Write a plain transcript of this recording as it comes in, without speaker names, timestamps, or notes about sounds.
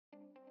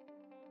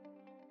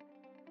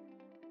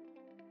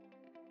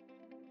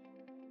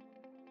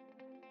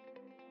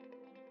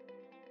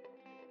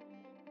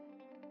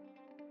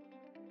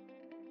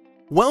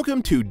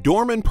Welcome to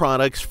Dorman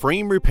Products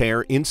Frame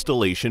Repair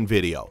Installation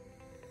video.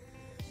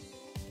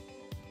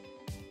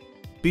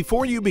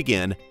 Before you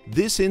begin,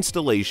 this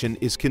installation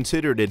is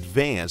considered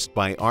advanced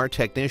by our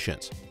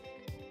technicians.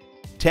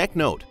 Tech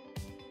note: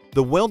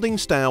 the welding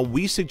style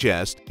we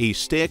suggest a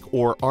stick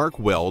or arc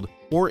weld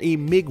or a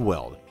MIG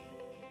weld.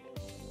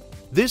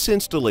 This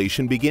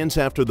installation begins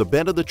after the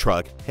bed of the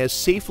truck has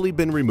safely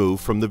been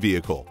removed from the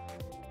vehicle.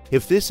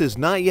 If this has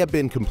not yet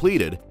been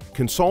completed,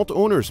 consult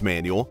owner's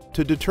manual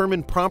to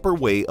determine proper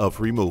way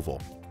of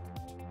removal.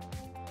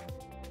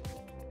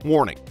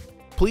 Warning: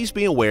 please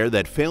be aware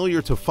that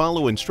failure to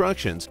follow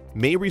instructions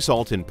may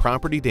result in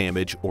property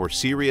damage or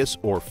serious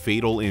or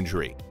fatal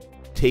injury.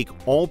 Take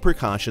all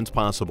precautions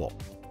possible.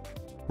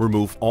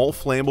 Remove all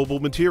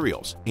flammable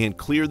materials and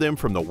clear them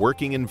from the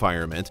working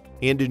environment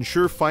and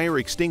ensure fire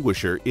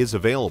extinguisher is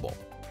available.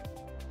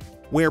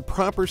 Wear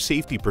proper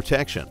safety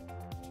protection.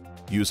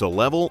 Use a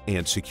level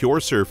and secure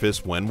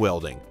surface when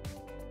welding.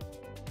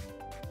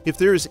 If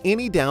there is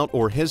any doubt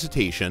or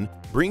hesitation,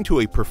 bring to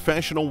a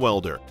professional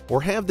welder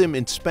or have them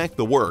inspect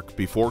the work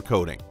before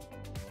coating.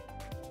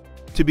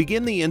 To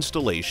begin the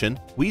installation,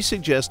 we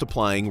suggest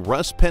applying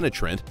rust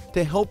penetrant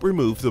to help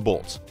remove the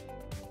bolts.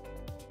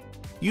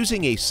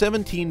 Using a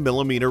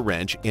 17mm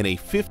wrench and a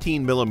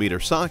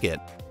 15mm socket,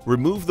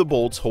 remove the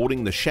bolts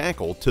holding the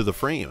shackle to the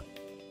frame.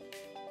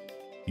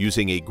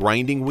 Using a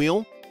grinding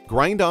wheel,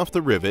 grind off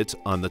the rivets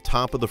on the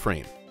top of the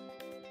frame.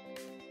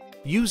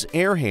 Use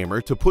air hammer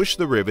to push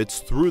the rivets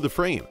through the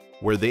frame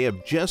where they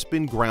have just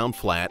been ground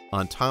flat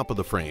on top of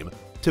the frame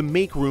to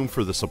make room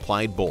for the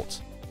supplied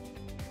bolts.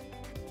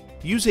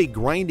 Use a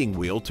grinding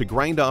wheel to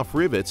grind off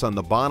rivets on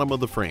the bottom of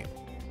the frame.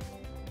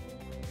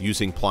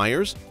 Using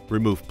pliers,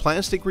 remove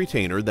plastic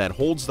retainer that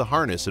holds the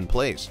harness in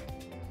place.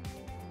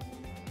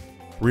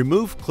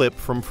 Remove clip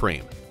from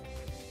frame.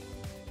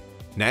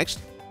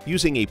 Next,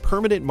 using a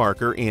permanent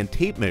marker and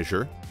tape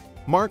measure,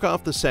 mark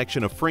off the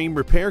section of frame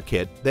repair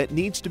kit that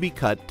needs to be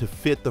cut to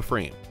fit the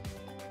frame.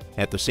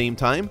 At the same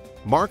time,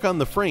 mark on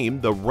the frame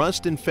the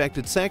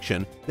rust-infected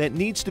section that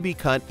needs to be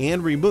cut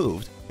and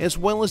removed, as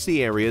well as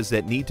the areas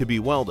that need to be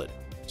welded,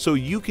 so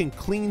you can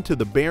clean to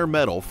the bare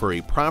metal for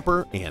a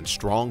proper and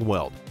strong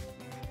weld.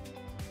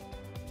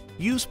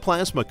 Use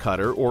plasma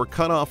cutter or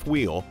cut-off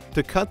wheel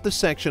to cut the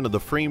section of the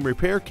frame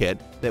repair kit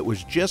that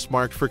was just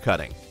marked for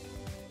cutting.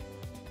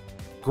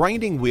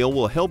 Grinding wheel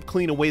will help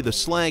clean away the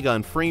slag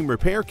on frame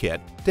repair kit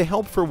to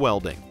help for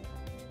welding.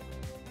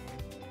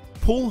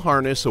 Pull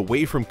harness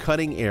away from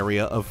cutting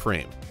area of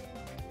frame.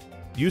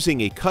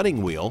 Using a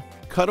cutting wheel,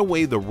 cut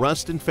away the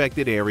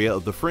rust-infected area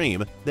of the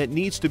frame that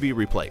needs to be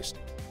replaced.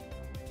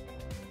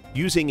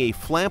 Using a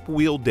flap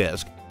wheel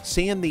disc,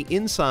 sand the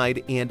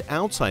inside and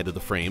outside of the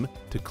frame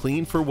to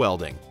clean for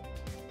welding.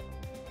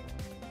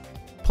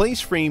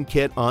 Place frame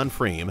kit on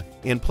frame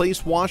and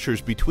place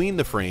washers between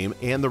the frame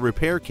and the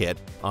repair kit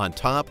on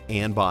top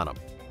and bottom.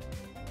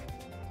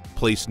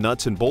 Place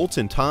nuts and bolts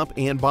in top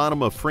and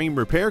bottom of frame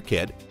repair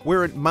kit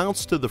where it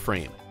mounts to the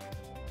frame.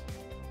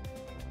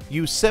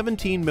 Use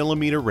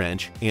 17mm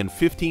wrench and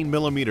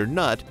 15mm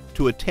nut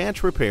to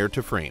attach repair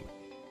to frame.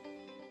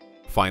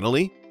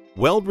 Finally,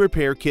 weld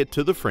repair kit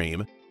to the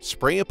frame,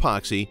 spray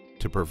epoxy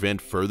to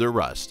prevent further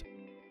rust.